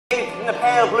the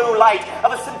pale blue light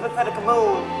of a sympathetic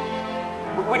moon.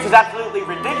 Which is absolutely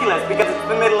ridiculous because it's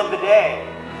the middle of the day.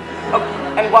 Oh,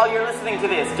 and while you're listening to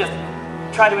this, just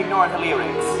try to ignore the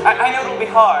lyrics. I know it'll be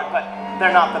hard, but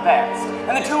they're not the best.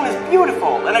 And the tune is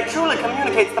beautiful, and it truly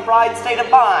communicates the bride's state of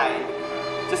mind.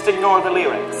 Just ignore the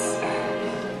lyrics.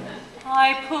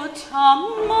 I put a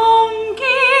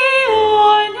monkey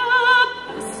on a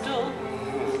pedestal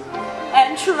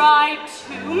and tried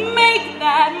to make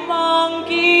that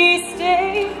monkey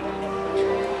stay.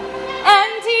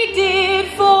 And he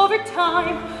did for a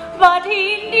time, but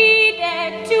he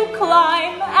needed to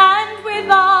climb and with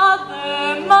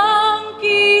other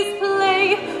monkeys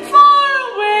play. Far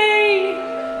away,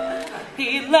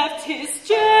 he left his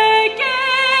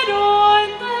jacket on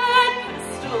that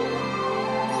pedestal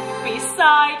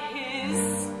beside his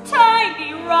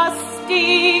tiny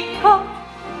rusty cup.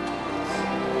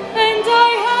 And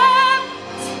I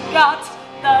haven't got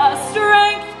the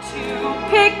strength to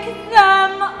pick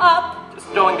them up.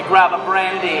 Just going to grab a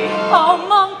brandy. Oh,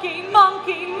 monkey,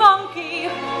 monkey, monkey,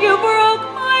 you broke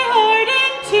my heart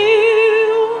in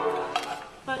two.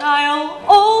 But I'll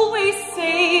always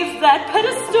save that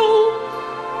pedestal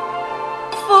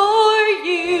for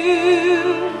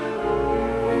you.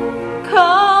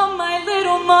 Come, my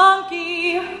little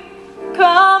monkey,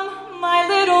 come, my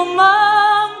little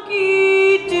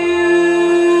monkey, do.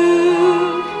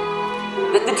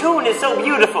 The tune is so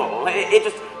beautiful. It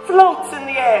just floats in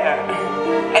the air.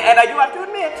 And I do have to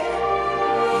admit,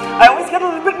 I always get a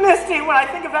little bit misty when I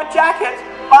think of that jacket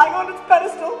lying on its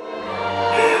pedestal.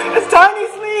 Its tiny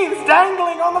sleeves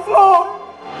dangling on the floor.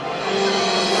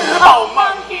 Oh,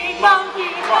 monkey,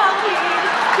 monkey, monkey,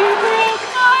 you broke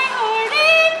my heart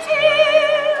in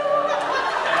two.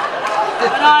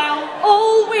 But I'll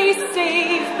always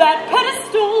save that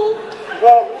pedestal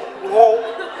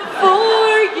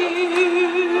for you.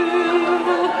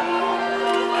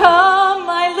 Come,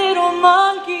 my little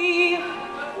monkey,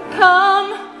 come,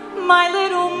 my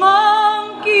little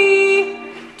monkey,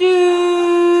 do.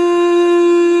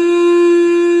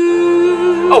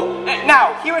 Oh,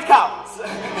 now, here it comes.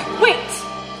 Wait.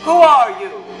 Who are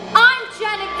you? I'm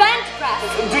Janet Graff.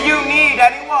 Do you need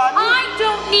anyone? I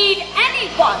don't need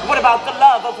anyone. What about the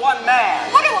love of one man?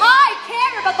 What do I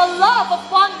care about the love of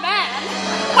one man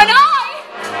when I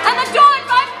am adored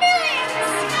by millions?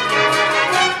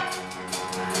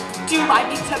 Do I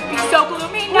need to be so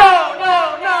gloomy? No.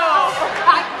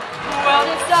 Well,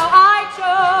 if so, I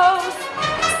chose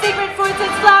secret fruits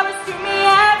and flowers to me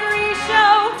every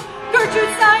show.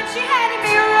 Gertrude signed, she handed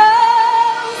me a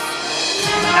rose.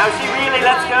 Now she really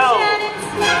lets go.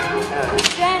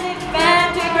 Janet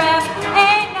Graff,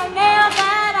 ain't no nail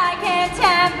that I can't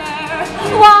hammer.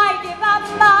 Why give up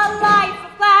my life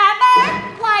of glamour?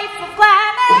 Life of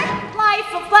glamour,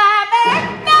 life of glamour.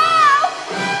 No!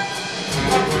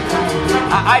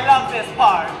 I love this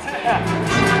part.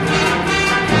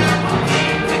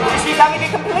 She's having a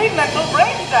complete mental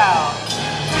breakdown.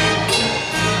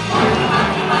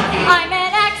 I'm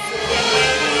an accident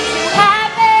waiting to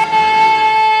happen.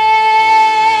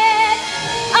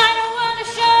 I don't want to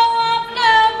show off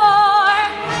no more.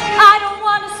 I don't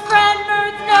want to spread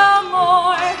mirth no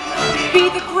more. Be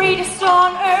the greatest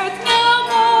on earth no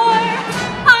more.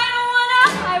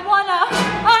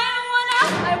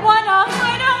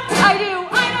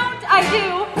 I do.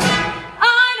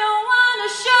 I don't want to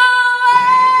show off.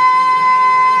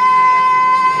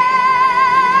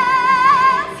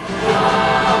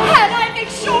 And I make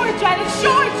sure, Janet,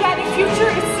 future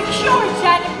is secure,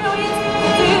 Janet, millions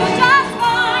do just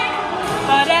fine.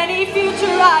 But any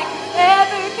future I